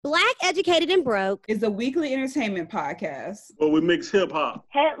Black, Educated, and Broke is a weekly entertainment podcast where we mix hip-hop,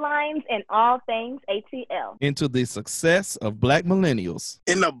 headlines, and all things ATL into the success of Black millennials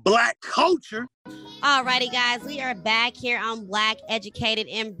in the Black culture. Alrighty, guys, we are back here on Black, Educated,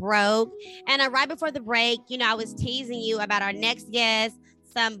 and Broke. And right before the break, I was teasing you about our next guest,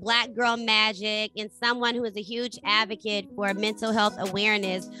 some Black girl magic, and someone who is a huge advocate for mental health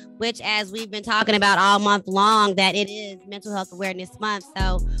awareness, which, as we've been talking about all month long, that it is Mental Health Awareness Month.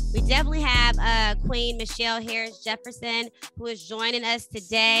 So we definitely have Queen Michelle Harris Jefferson, who is joining us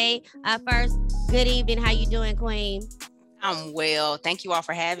today. First, good evening. How you doing, Queen? I'm well. Thank you all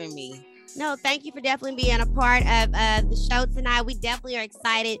for having me. No, thank you for definitely being a part of the show tonight. We definitely are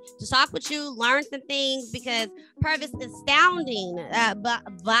excited to talk with you, learn some things, because per this astounding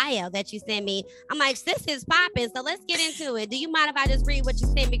bio that you sent me, I'm like, sis is popping. So let's get into it. Do you mind if I just read what you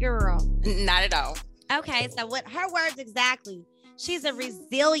sent me, girl? Not at all. Okay, so what her words exactly? She's a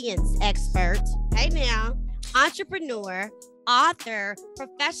resilience expert. Hey now, entrepreneur, author,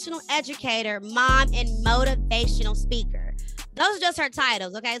 professional educator, mom, and motivational speaker. Those are just her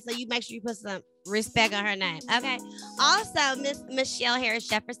titles, okay? So you make sure you put some respect on her name, okay? Also, Miss Michelle Harris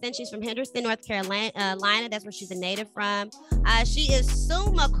Jefferson, she's from Henderson, North Carolina. That's where she's a native from. She is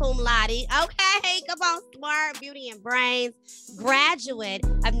summa cum laude, okay? Come on, smart, beauty, and brains. Graduate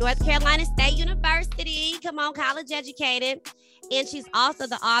of North Carolina State University. Come on, college educated. And she's also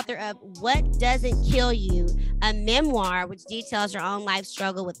the author of What Doesn't Kill You, a memoir which details her own life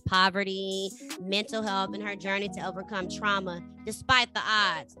struggle with poverty, mental health, and her journey to overcome trauma despite the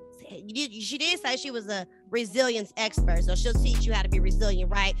odds. She did say she was a resilience expert, so she'll teach you how to be resilient,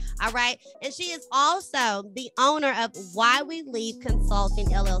 right? All right. And she is also the owner of Why We Leave Consulting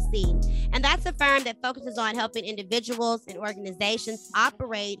LLC. And that's a firm that focuses on helping individuals and organizations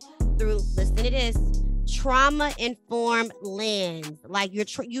operate through, listen to this, trauma-informed lens. Like you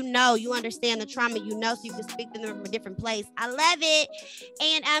understand the trauma, so you can speak to them from a different place. I love it.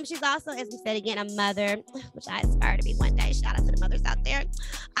 And she's also, as we said again, a mother, which I aspire to be one day. Shout out to the mothers out there.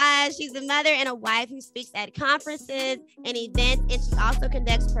 She's a mother and a wife who speaks at conferences and events, and she also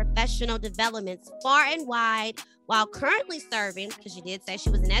conducts professional developments far and wide while currently serving, because she did say she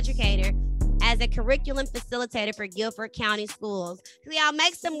was an educator, as a curriculum facilitator for Guilford County Schools. So y'all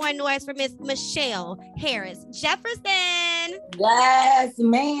make some more noise for Miss Michelle Harris Jefferson. Yes,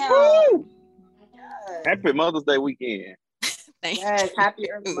 ma'am. Woo! Happy Mother's Day weekend. Yes, happy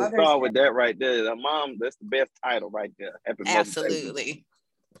early Mother's Day. We'll start with that right there. Mom, that's the best title right there. Happy Mother's Day. Absolutely.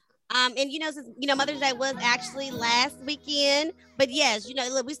 And since Mother's Day was actually last weekend, but yes,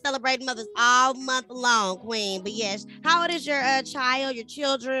 look, we celebrate mothers all month long, Queen. But yes, how old is your child, your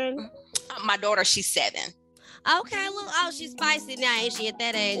children? My daughter, she's 7. Okay, she's spicy now, ain't she, at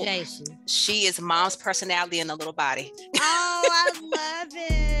that age, ain't she? She is mom's personality in a little body. Oh, I love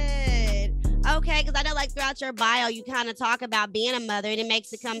it. Okay, because I know, like, throughout your bio, you kind of talk about being a mother, and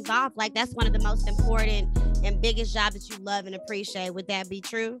it comes off like that's one of the most important and biggest jobs that you love and appreciate. Would that be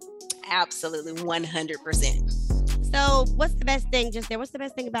true? Absolutely, 100%. So what's the best thing what's the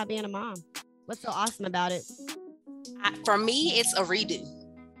best thing about being a mom? What's so awesome about it? For me, it's a redo.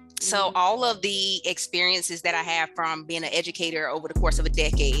 So all of the experiences that I have from being an educator over the course of a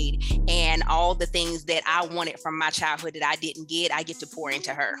decade, and all the things that I wanted from my childhood that I didn't get, I get to pour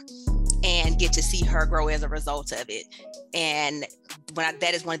into her and get to see her grow as a result of it. And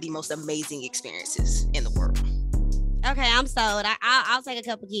that is one of the most amazing experiences in the world. Okay, I'm sold. I'll take a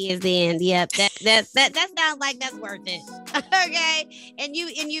couple kids then. Yep, that sounds like that's worth it. Okay, and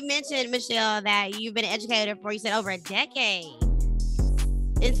you mentioned, Michelle, that you've been an educator for, you said, over a decade.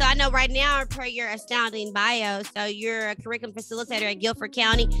 And so I know right now, per your astounding bio, so you're a curriculum facilitator at Guilford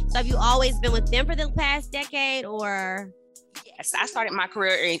County. So have you always been with them for the past decade, or? Yes, I started my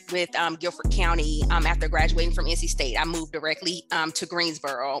career with Guilford County after graduating from NC State. I moved directly to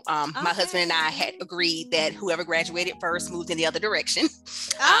Greensboro. My husband and I had agreed that whoever graduated first moved in the other direction.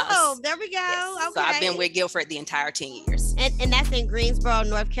 There we go. Yes. Okay. So I've been with Guilford the entire 10 years. And that's in Greensboro,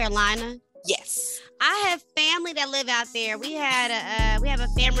 North Carolina? Yes. I have family that live out there. We have a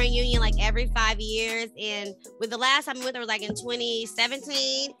family reunion like every 5 years, and with the last time we went there was like in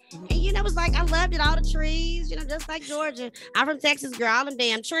 2017. And it was like, I loved it, all the trees, just like Georgia. I'm from Texas, girl, all them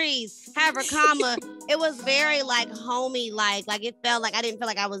damn trees. However, it was very like homey, like it felt like I didn't feel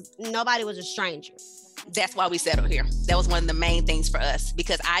like nobody was a stranger. That's why we settled here. That was one of the main things for us,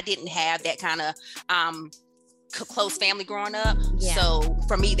 because I didn't have that kind of close family growing up. Yeah. So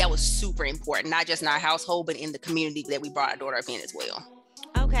for me, that was super important, not just in our household, but in the community that we brought our daughter up in as well.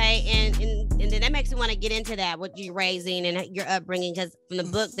 Okay. Okay, and then that makes me want to get into that, what you're raising and your upbringing, because from the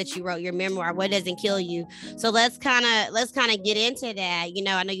book that you wrote, your memoir, What Doesn't Kill You. So let's kind of get into that. You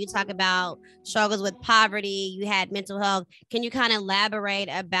know, I know you talk about struggles with poverty, you had mental health. Can you kind of elaborate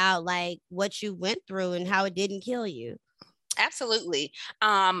about like what you went through and how it didn't kill you? Absolutely.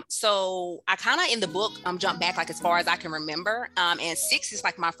 So I kind of in the book jump back like as far as I can remember. And 6 is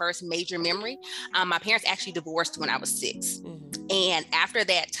like my first major memory. My parents actually divorced when I was 6. Mm-hmm. And after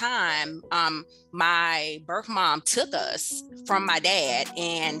that time, my birth mom took us from my dad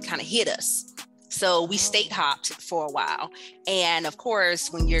and kind of hid us. So we state hopped for a while. And of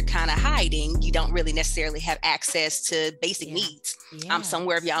course, when you're kind of hiding, you don't really necessarily have access to basic needs.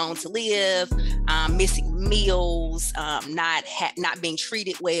 Somewhere of your own to live, missing meals, not being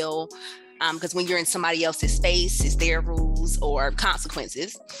treated well. Because when you're in somebody else's space, it's their rules or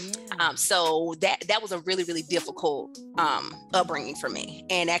consequences. So that was a really, really difficult upbringing for me.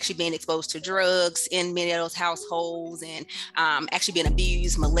 And actually being exposed to drugs in many of those households, and actually being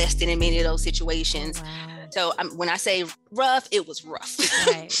abused, molested in many of those situations. Wow. So when I say rough, it was rough.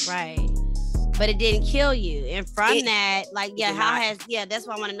 Right. But it didn't kill you. And from that, like, that's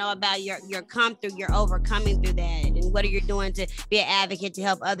what I want to know about your come through, your overcoming through that. And what are you doing to be an advocate to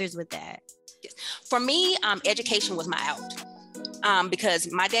help others with that? For me, education was my out.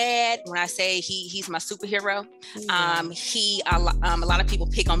 Because my dad, when I say he's my superhero, a lot of people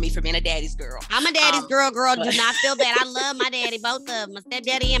pick on me for being a daddy's girl. I'm a daddy's girl. Do not feel bad. I love my daddy, both of them, my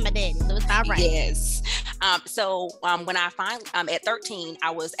stepdaddy and my daddy. So it's all right. Yes. When I finally, at 13,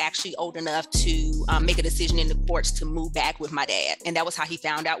 I was actually old enough to make a decision in the courts to move back with my dad. And that was how he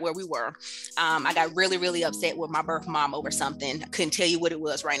found out where we were. I got really, really upset with my birth mom over something. I couldn't tell you what it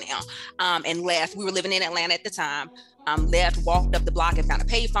was right now. And left. We were living in Atlanta at the time. Left, walked up the block and found a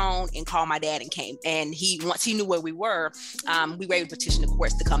payphone and called my dad and came. And once he knew where we were able to petition the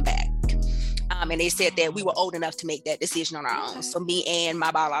courts to come back. And they said that we were old enough to make that decision on our own. So me and my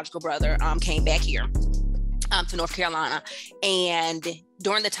biological brother came back here to North Carolina. And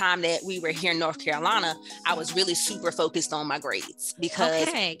during the time that we were here in North Carolina, I was really super focused on my grades, because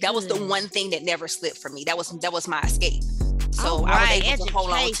that was the one thing that never slipped for me. That was my escape. So I was able to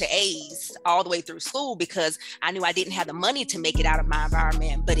hold on to A's all the way through school, because I knew I didn't have the money to make it out of my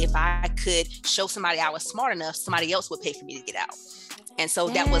environment. But if I could show somebody I was smart enough, somebody else would pay for me to get out. And so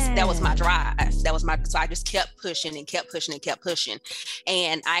that was my drive. So I just kept pushing and kept pushing and kept pushing.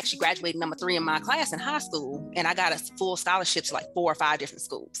 And I actually graduated number 3 in my class in high school. And I got a full scholarship to like 4 or 5 different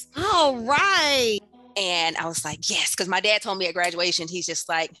schools. All right. And I was like, yes, because my dad told me at graduation, he's just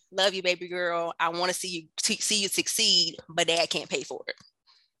like, love you, baby girl. I want to see you succeed, but dad can't pay for it.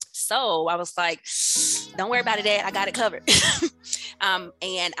 So I was like, don't worry about it, Dad. I got it covered.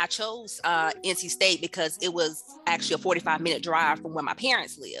 And I chose NC State because it was actually a 45-minute drive from where my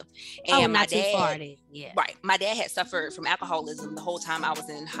parents live. And not too far then. Yeah. Right. My dad had suffered from alcoholism the whole time I was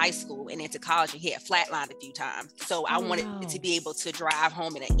in high school and into college, and he had flatlined a few times. So I wanted to be able to drive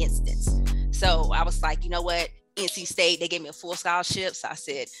home in an instance. So I was like, you know what? NC State, they gave me a full scholarship. So I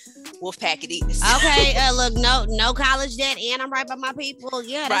said, Wolfpack it is. Okay, look, no college debt, and I'm right by my people.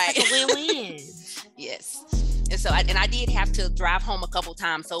 Yeah, that's like a win-win. Yes. And so I did have to drive home a couple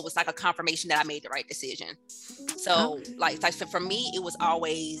times. So it was like a confirmation that I made the right decision. So like for me, it was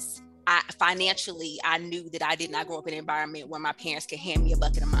always, financially, I knew that I did not grow up in an environment where my parents could hand me a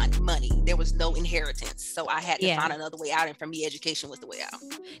bucket of money. There was no inheritance. So I had to find another way out. And for me, education was the way out.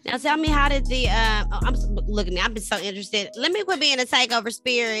 Now tell me, how did look at me, I've been so interested. Let me quit being a takeover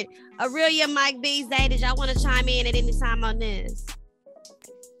spirit. Aurelia, Mike B, Zay, did y'all want to chime in at any time on this?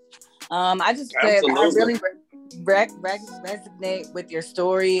 I just said I really resonate with your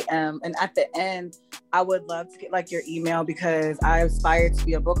story. And at the end, I would love to get like your email, because I aspire to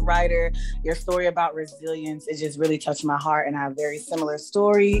be a book writer. Your story about resilience, it just really touched my heart, and I have a very similar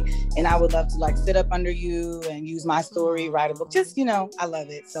story. And I would love to like sit up under you and use my story, write a book. Just, I love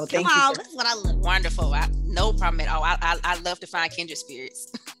it. So thank you. That's what I love. Wonderful. No problem at all. I love to find kindred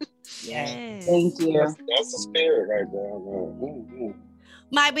spirits. Yes. Thank you. That's the spirit right there. Mm-hmm.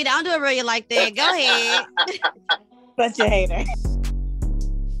 Might be, don't do it really like that. Go ahead. Such a hater.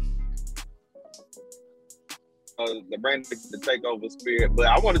 The brand, the takeover spirit, but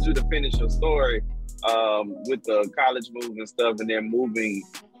I wanted you to finish your story with the college move and stuff, and then moving,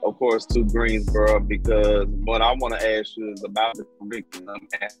 of course, to Greensboro, because what I want to ask you is about the curriculum.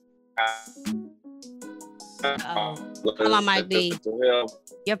 Come on, Mike B.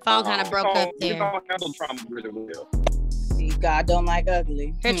 Your phone kind of broke up there. We don't handle trauma really well. God don't like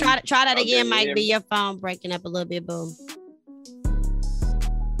ugly. Here, try that again, Mike B. Your phone breaking up a little bit. Boom.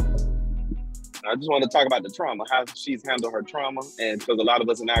 I just want to talk about the trauma, how she's handled her trauma, and because a lot of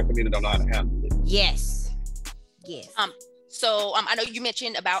us in our community don't know how to handle it. Yes. So I know you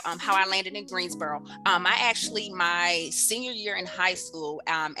mentioned about how I landed in Greensboro. My senior year in high school,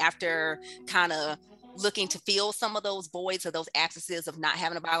 after kind of looking to fill some of those voids or those absences of not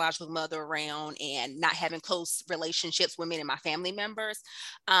having a biological mother around and not having close relationships with many of my family members,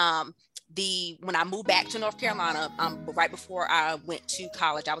 when I moved back to North Carolina, right before I went to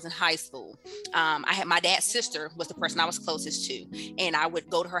college, I was in high school. I had my dad's sister was the person I was closest to, and I would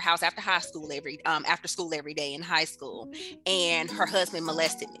go to her house after school every day in high school, and her husband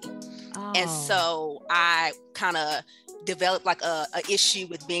molested me. Oh. And so I kind of developed like a issue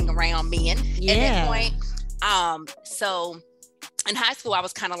with being around men at that point. So in high school, I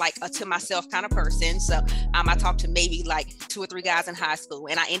was kind of like a to myself kind of person. So I talked to maybe like 2 or 3 guys in high school,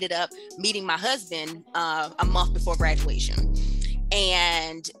 and I ended up meeting my husband a month before graduation.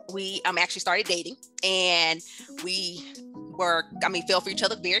 And we actually started dating, and we fell for each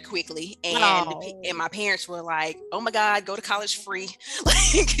other very quickly. And my parents were like, oh my God, go to college free.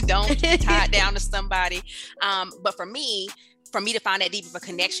 Like, don't be tied down to somebody. But for me to find that deep of a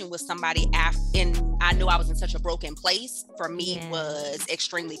connection with somebody and I knew I was in such a broken place, for me was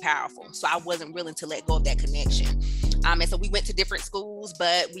extremely powerful. So I wasn't willing to let go of that connection. And so we went to different schools,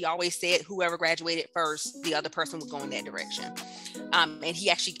 but we always said whoever graduated first, the other person would go in that direction. And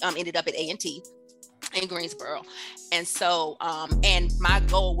he actually ended up at A&T in Greensboro. And so, and my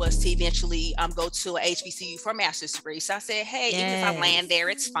goal was to eventually go to a HBCU for a master's degree. So I said, hey, even if I land there,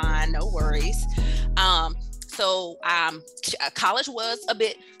 it's fine, no worries. So college was a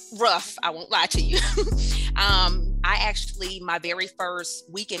bit rough, I won't lie to you. My very first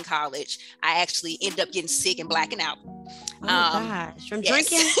week in college, I actually ended up getting sick and blacking out. Oh gosh, from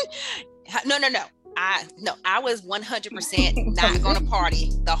drinking? No. I was 100% not going to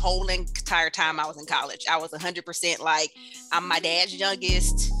party the whole entire time I was in college. I was 100% like, I'm my dad's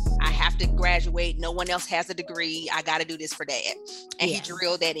youngest. I have to graduate. No one else has a degree. I got to do this for dad. And he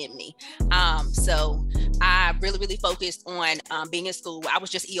drilled that in me. So I really, really focused on being in school. I was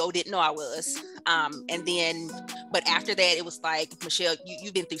just EO, didn't know I was. But after that, it was like, Michelle,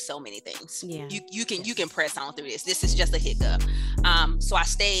 you've been through so many things. Yeah. You can press on through this. This is just a hiccup. So I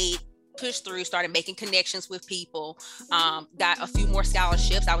stayed, pushed through, started making connections with people, got a few more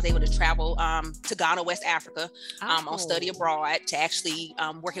scholarships. I was able to travel to Ghana, West Africa, on study abroad to actually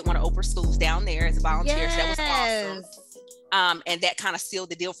work at one of Oprah's schools down there as a volunteer. So that was awesome. And that kind of sealed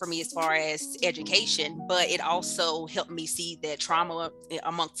the deal for me as far as education, but it also helped me see that trauma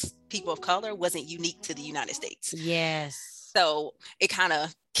amongst people of color wasn't unique to the United States. Yes. So it kind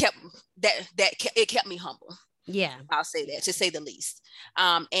of kept it kept me humble. Yeah, I'll say that, to say the least.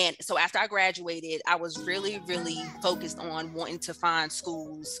 And so after I graduated, I was really, really focused on wanting to find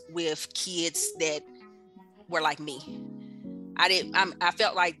schools with kids that were like me. I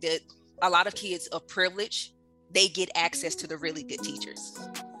felt like that a lot of kids of privilege, they get access to the really good teachers,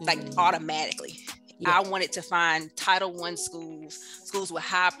 like automatically. Yeah. I wanted to find Title I schools with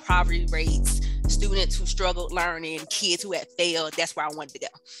high poverty rates, students who struggled learning, kids who had failed. That's where I wanted to go.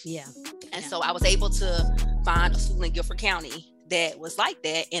 Yeah. And so I was able to find a school in Guilford County that was like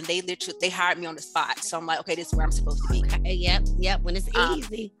that. And they hired me on the spot. So I'm like, okay, this is where I'm supposed to be. Okay, yep. When it's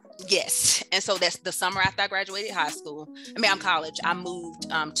easy. Yes. And so that's the summer after I graduated college, I moved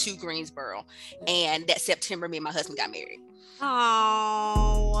to Greensboro. And that September, me and my husband got married.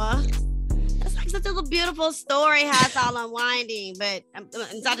 Oh, that's like such a beautiful story, how it's all unwinding. But I'm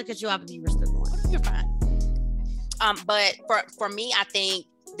sorry to cut you off if you were still going. You're fine. But for me, I think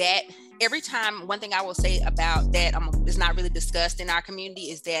that every time, one thing I will say about that is not really discussed in our community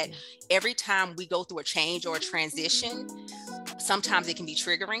is that every time we go through a change or a transition, sometimes it can be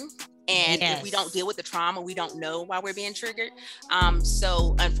triggering. And if we don't deal with the trauma, we don't know why we're being triggered.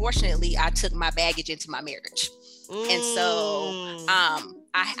 So unfortunately, I took my baggage into my marriage. And so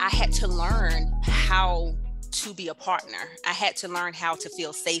I had to learn how to be a partner. I had to learn how to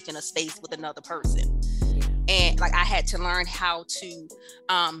feel safe in a space with another person. And like, I had to learn how to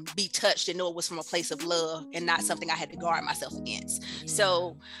be touched and know it was from a place of love and not something I had to guard myself against. Yeah.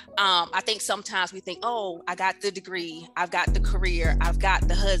 So I think sometimes we think, oh, I got the degree, I've got the career, I've got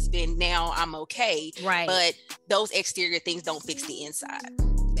the husband, now I'm okay. Right. But those exterior things don't fix the inside.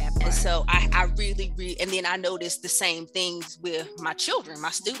 And so I really, and then I noticed the same things with my children,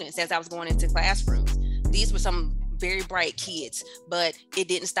 my students, as I was going into classrooms. These were some very bright kids, but it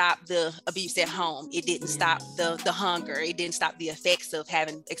didn't stop the abuse at home. It didn't stop the hunger. It didn't stop the effects of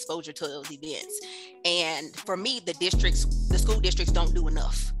having exposure to those events. And for me, the school districts don't do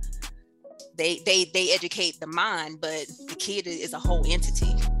enough. they educate the mind, but the kid is a whole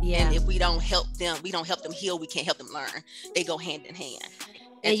entity. Yeah. And if we don't help them heal, we can't help them learn. They go hand in hand.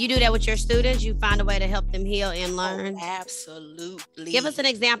 And you do that with your students? You find a way to help them heal and learn? Oh, absolutely. Give us an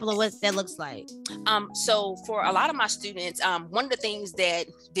example of what that looks like. So for a lot of my students, one of the things that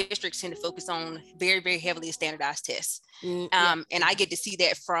districts tend to focus on very, very heavily is standardized tests. And I get to see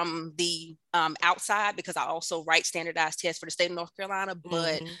that from the outside, because I also write standardized tests for the state of North Carolina,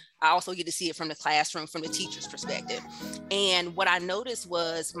 but I also get to see it from the classroom, from the teacher's perspective. And what I noticed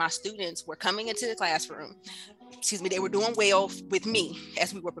was my students were coming into the classroom, they were doing well with me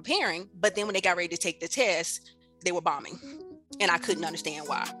as we were preparing, but then when they got ready to take the test, they were bombing. And I couldn't understand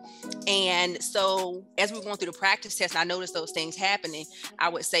why. And so as we were going through the practice test, and I noticed those things happening, I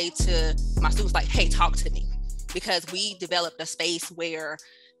would say to my students, like, hey, talk to me. Because we developed a space where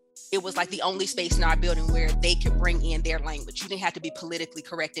it was like the only space in our building where they could bring in their language. You didn't have to be politically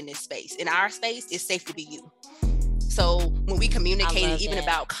correct in this space. In our space, it's safe to be you. So when we communicated even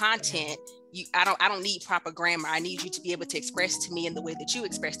about content, I don't need proper grammar. I need you to be able to express to me in the way that you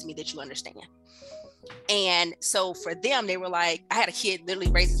express to me that you understand. And so for them, they were like, I had a kid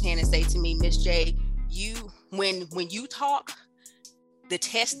literally raise his hand and say to me, Miss J, when you talk, the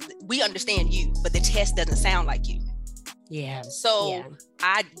test, we understand you, but the test doesn't sound like you. Yeah. So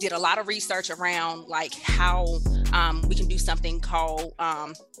I did a lot of research around like how we can do something called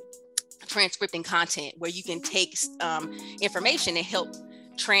transcripting content, where you can take information and help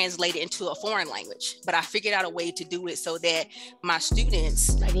translate it into a foreign language. But I figured out a way to do it so that my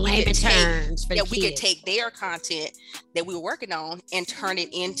students, like layman terms, we could take their content that we were working on and turn it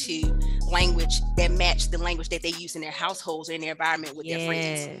into language that matched the language that they use in their households or in their environment with their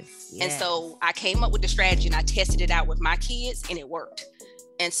friends. And so I came up with the strategy and I tested it out with my kids, and it worked.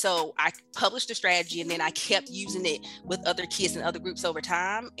 And so I published the strategy, and then I kept using it with other kids and other groups over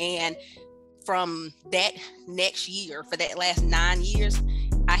time. And from that next year, for that last 9 years,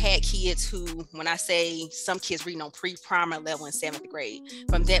 I had kids who, when I say some kids reading on pre-primary level in 7th grade,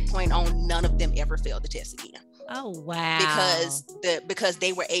 from that point on, none of them ever failed the test again. Oh, wow. Because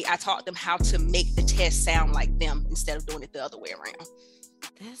they were, I taught them how to make the test sound like them instead of doing it the other way around.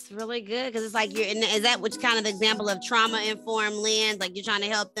 That's really good, because it's like is that which kind of the example of trauma-informed lens? Like you're trying to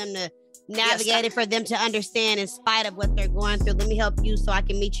help them to navigate it for them to understand in spite of what they're going through. Let me help you so I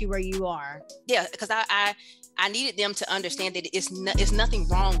can meet you where you are. Yeah, because I needed them to understand that it's nothing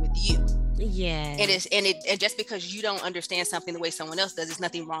wrong with you. Yeah. And just because you don't understand something the way someone else does, there's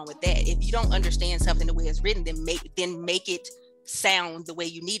nothing wrong with that. If you don't understand something the way it's written, then make it sound the way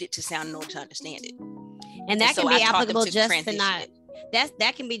you need it to sound in order to understand it. And that can be applicable just to not.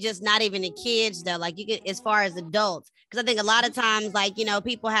 That can be just not even the kids though. Like you get as far as adults, because I think a lot of times, like, you know,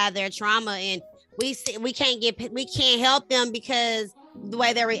 people have their trauma and we can't help them because the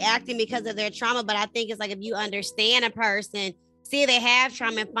way they're reacting because of their trauma. But I think it's like if you understand a person, see they have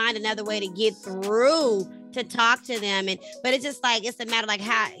trauma, and find another way to get through to talk to them. But it's just like, it's a matter like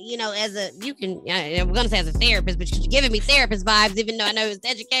how, you know, we're gonna say as a therapist, but you're giving me therapist vibes, even though I know it's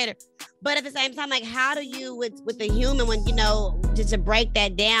educator. But at the same time, like, how do you with the human when, you know, to break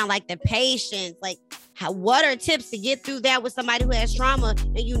that down, like the patience, like what are tips to get through that with somebody who has trauma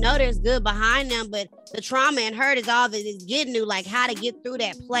and you know there's good behind them, but the trauma and hurt is all that is getting you, like how to get through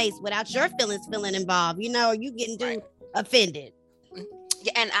that place without your feelings feeling involved, you know, or you getting too offended.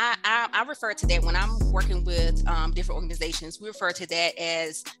 Yeah, and I refer to that when I'm working with different organizations. We refer to that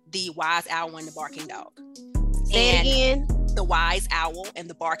as the wise owl and the barking dog. Say it again. The wise owl and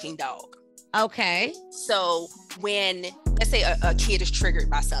the barking dog. Okay. So when, let's say a kid is triggered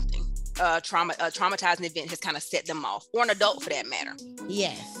by something, a traumatizing event has kind of set them off, or an adult for that matter.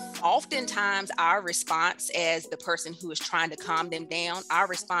 Yes. Oftentimes our response as the person who is trying to calm them down, our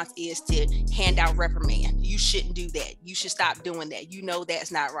response is to hand out reprimand. You shouldn't do that. You should stop doing that. You know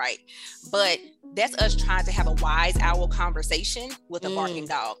that's not right. But that's us trying to have a wise owl conversation with a barking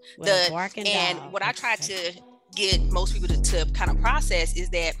dog. And what I try to get most people to kind of process is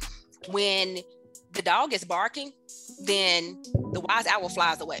that when the dog is barking, then the wise owl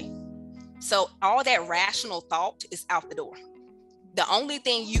flies away. So all that rational thought is out the door. The only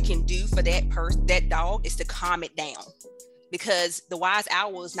thing you can do for that dog is to calm it down, because the wise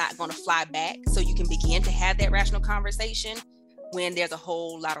owl is not going to fly back. So you can begin to have that rational conversation when there's a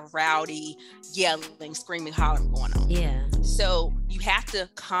whole lot of rowdy, yelling, screaming, hollering going on. Yeah. So you have to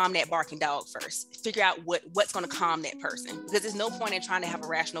calm that barking dog first. Figure out what's going to calm that person, because there's no point in trying to have a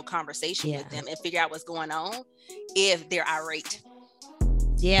rational conversation with them and figure out what's going on if they're irate.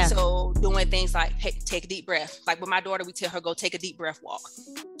 Yeah. So doing things like, hey, take a deep breath. Like with my daughter, we tell her, go take a deep breath walk.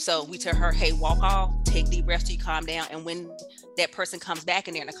 So we tell her, hey, walk off, take deep breaths till you calm down. And when that person comes back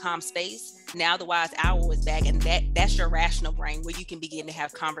and they're in a calm space, now the wise owl is back, and that's your rational brain where you can begin to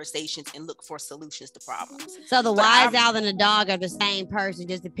have conversations and look for solutions to problems. So the wise owl and the dog are the same person,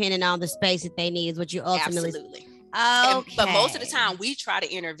 just depending on the space that they need is what you ultimately. Absolutely. Okay. But most of the time we try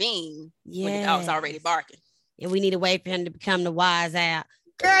to intervene when the dog's already barking. And we need to wait for him to become the wise owl.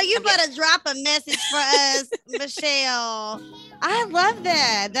 Girl, you better drop a message for us, Michelle. I love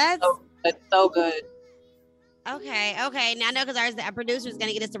that. That's so good. Okay. Now I know because our producer is going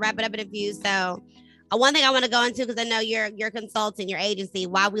to get us to wrap it up in a few. So one thing I want to go into, because I know you're consulting, your agency,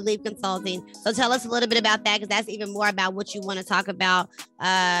 Why We Leap Consulting. So tell us a little bit about that, because that's even more about what you want to talk about,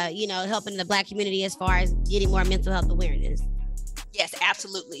 helping the Black community as far as getting more mental health awareness. Yes,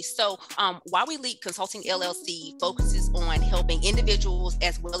 absolutely. So Why We Leap Consulting LLC focuses on helping individuals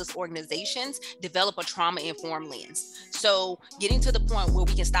as well as organizations develop a trauma-informed lens. So getting to the point where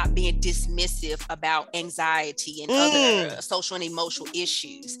we can stop being dismissive about anxiety and other social and emotional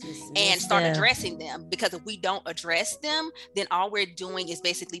issues and start addressing them. Because if we don't address them, then all we're doing is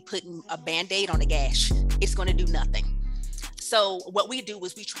basically putting a Band-Aid on a gash. It's going to do nothing. So what we do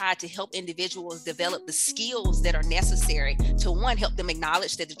is we try to help individuals develop the skills that are necessary to, one, help them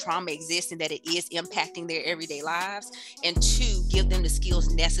acknowledge that the trauma exists and that it is impacting their everyday lives, and two, give them the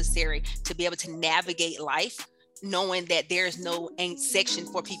skills necessary to be able to navigate life, knowing that there is no section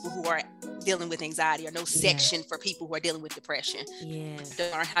for people who are dealing with anxiety, or no section for people who are dealing with depression. To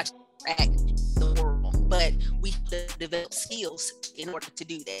learn how to interact in the world, but we have to develop skills in order to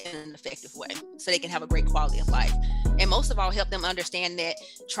do that in an effective way, so they can have a great quality of life. And most of all, help them understand that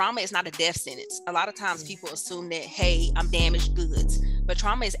trauma is not a death sentence. A lot of times people assume that, hey, I'm damaged goods, but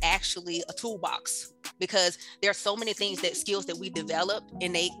trauma is actually a toolbox, because there are so many skills that we develop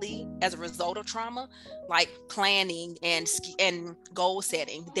innately as a result of trauma, like planning and goal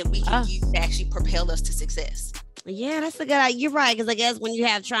setting, that we can use to actually propel us to success. Yeah, that's a good idea. You're right, because I guess when you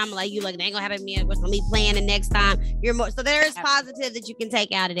have trauma, like you, like, they ain't gonna happen to me. What's gonna be playing the next time? You're more. So there is positive that you can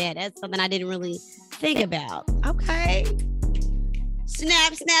take out of that. That's something I didn't really think about. Okay.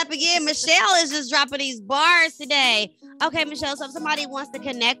 Snap again. Michelle is just dropping these bars today. Okay, Michelle. So if somebody wants to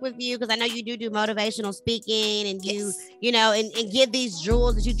connect with you, because I know you do motivational speaking, and and give these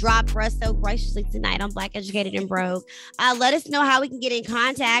jewels that you drop for us so graciously tonight on Black Educated and Broke. Let us know how we can get in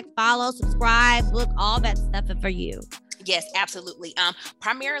contact, follow, subscribe, book, all that stuff for you. Yes, absolutely.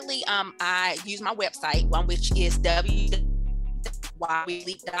 Primarily, I use my website, which is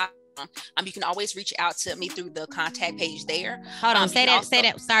www.whyweleap.com. You can always reach out to me through the contact page there. Hold on, say that.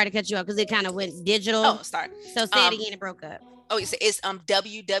 Sorry to cut you off, because it kind of went digital. Oh, sorry. So say it again, it broke up. Oh, it's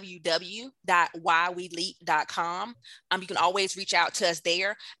www.whyweleap.com. You can always reach out to us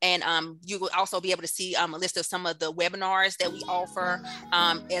there, and you will also be able to see a list of some of the webinars that we offer,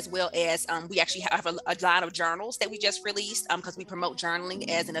 as well as we actually have a line of journals that we just released, because we promote journaling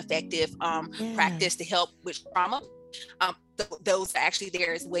as an effective practice to help with trauma. Those are actually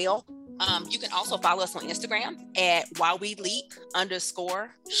there as well. You can also follow us on Instagram at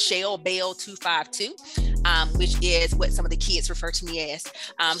WhyWeLeap_ShellBell252, which is what some of the kids refer to me as.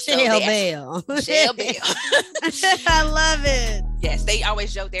 Shell Bell. Shell Bell. I love it. Yes, they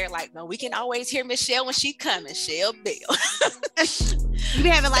always joke there like, no, we can always hear Michelle when she coming, Shell Bell. You be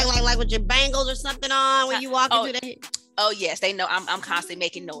having like with your bangles or something on when you walk into the... Oh yes, they know I'm constantly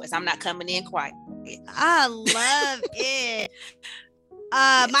making noise. I'm not coming in quiet. I love it.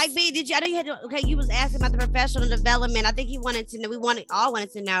 Yes. Mike B, I know you was asking about the professional development. I think he wanted to know, we all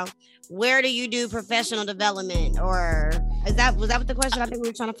wanted to know, where do you do professional development? Or was that what the question I think we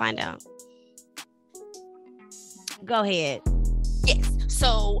were trying to find out? Go ahead. Yes.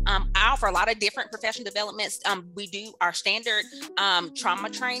 So I offer a lot of different professional developments. We do our standard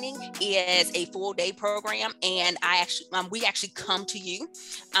trauma training is a full day program, and we actually come to you.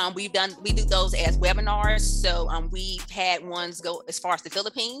 We do those as webinars. So we've had ones go as far as the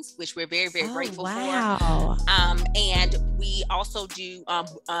Philippines, which we're very, very grateful for. And we also do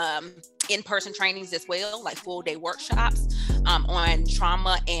in-person trainings as well, like full day workshops on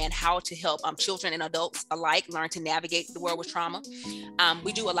trauma and how to help children and adults alike learn to navigate the world with trauma.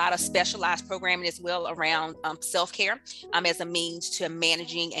 We do a lot of specialized programming as well around self-care as a means to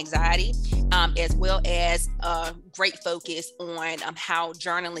managing anxiety, as well as a great focus on how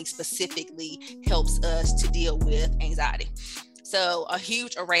journaling specifically helps us to deal with anxiety. So a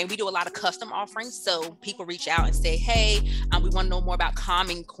huge array. We do a lot of custom offerings. So people reach out and say, hey, we want to know more about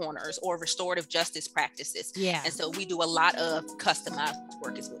calming corners or restorative justice practices. Yeah. And so we do a lot of customized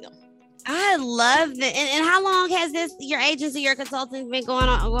work as well. I love it. And how long has your agency, your consulting been going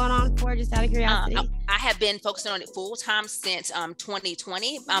on for? Just out of curiosity. I have been focusing on it full time since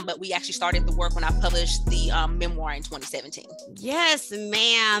 2020, but we actually started the work when I published the memoir in 2017. Yes,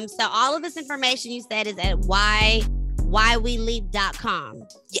 ma'am. So all of this information you said is at whyWeLeap.com.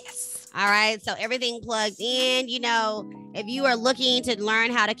 Yes. All right. So everything plugged in. If you are looking to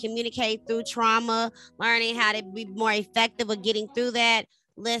learn how to communicate through trauma, learning how to be more effective with getting through that,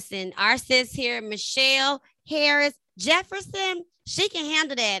 listen, our sis here, Michelle Harris Jefferson, she can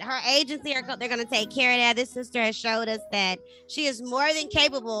handle that. Her agency, they're going to take care of that. This sister has showed us that she is more than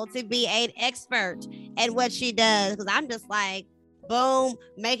capable to be an expert at what she does. Because I'm just like, boom,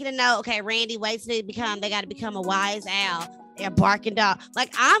 making a note. Okay, Randy waits to they got to become a wise owl. They're barking dog.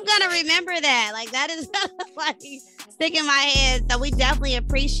 Like, I'm going to remember that. Like, that is like stick in my head. So we definitely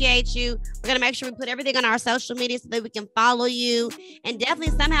appreciate you. We're going to make sure we put everything on our social media so that we can follow you, and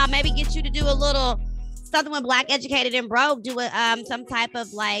definitely somehow maybe get you to do a little something with Black Educated and Broke, do some type of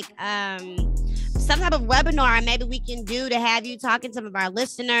webinar, and maybe we can do to have you talking to some of our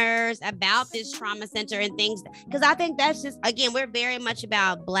listeners about this trauma center and things, because I think that's just, again, we're very much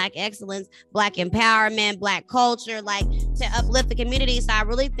about Black excellence, Black empowerment, Black culture, like to uplift the community. So I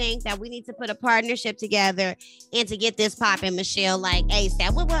really think that we need to put a partnership together and to get this popping, Michelle, like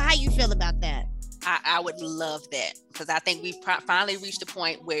ASAP. How you feel about that? I would love that, because I think we've finally reached a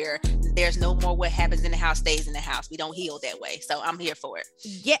point where there's no more what happens in the house stays in the house. We don't heal that way. So I'm here for it.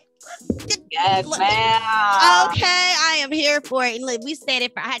 Yeah. Yes, ma'am. Okay, I am here for it. And look, we said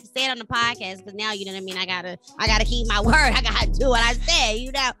it. I had to say it on the podcast because now, you know what I mean? I gotta keep my word. I gotta do what I say,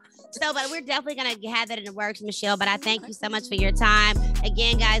 So, but we're definitely going to have that in the works, Michelle. But I thank you so much for your time.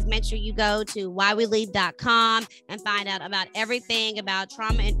 Again, guys, make sure you go to whyWeLeap.com and find out about everything about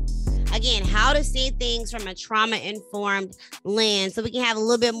trauma and, again, how to see things from a trauma-informed lens so we can have a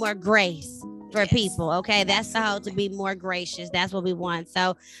little bit more grace for people. Okay, that's the whole, to be more gracious. That's what we want.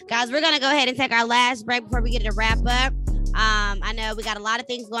 So, guys, we're going to go ahead and take our last break before we get to wrap up. I know we got a lot of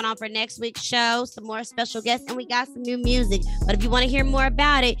things going on for next week's show, some more special guests, and we got some new music. But if you want to hear more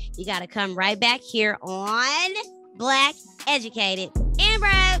about it, you got to come right back here on Black Educated and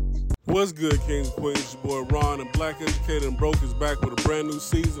Broke. What's good, Kings and Queens? It's your boy Ron, and Black Educated and Broke is back with a brand new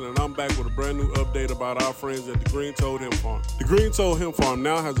season, and I'm back with a brand new update about our friends at the Green Toad Hemp Farm. The Green Toad Hemp Farm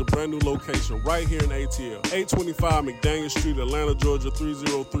now has a brand new location right here in ATL, 825 McDaniel Street, Atlanta, Georgia,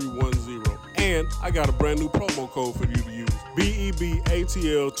 30310. And I got a brand new promo code for you to use,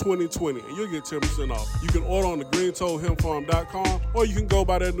 BEBATL2020, and you'll get 10% off. You can order on the greentoadhempfarm.com, or you can go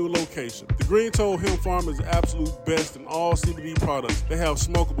by their new location. The Green Toad Hemp Farm is the absolute best in all CBD products. They have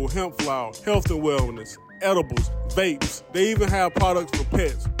smokable hemp flower, health and wellness, edibles, vapes. They even have products for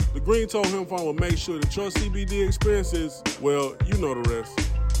pets. The Green Toad Hemp Farm will make sure that your CBD experience is, well, you know the rest.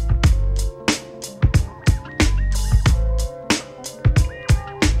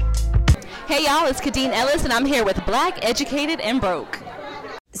 Hey y'all, it's Kadeen Ellis, and I'm here with Black Educated and Broke.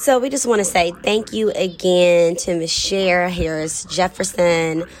 So we just want to say thank you again to Michelle Harris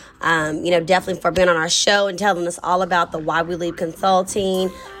Jefferson, definitely for being on our show and telling us all about the Why We Leap consulting,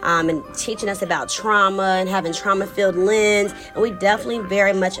 and teaching us about trauma and having trauma-filled lens. And we definitely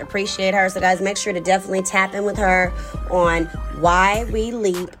very much appreciate her. So guys, make sure to definitely tap in with her on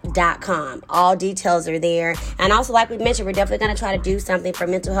whyWeLeap.com. All details are there. And also, like we mentioned, we're definitely going to try to do something for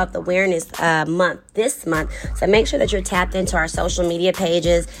Mental Health Awareness Month this month. So make sure that you're tapped into our social media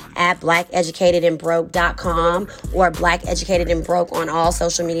pages at blackeducatedandbroke.com or Black Educated and Broke on all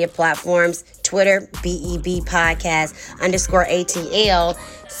social media platforms, Twitter, BEB Podcast _ATL,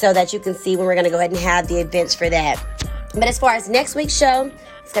 so that you can see when we're going to go ahead and have the events for that. But as far as next week's show,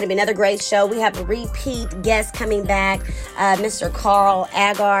 it's going to be another great show. We have a repeat guest coming back, Mr. Carl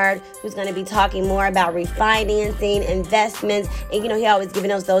Agard, who's going to be talking more about refinancing, investments, and he always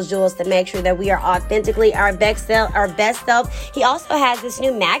giving us those jewels to make sure that we are authentically our best self. He also has this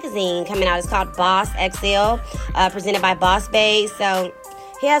new magazine coming out. It's called Boss XL, presented by Boss Bay. So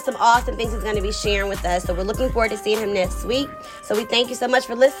he has some awesome things he's going to be sharing with us. So we're looking forward to seeing him next week. So we thank you so much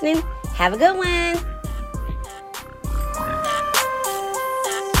for listening. Have a good one.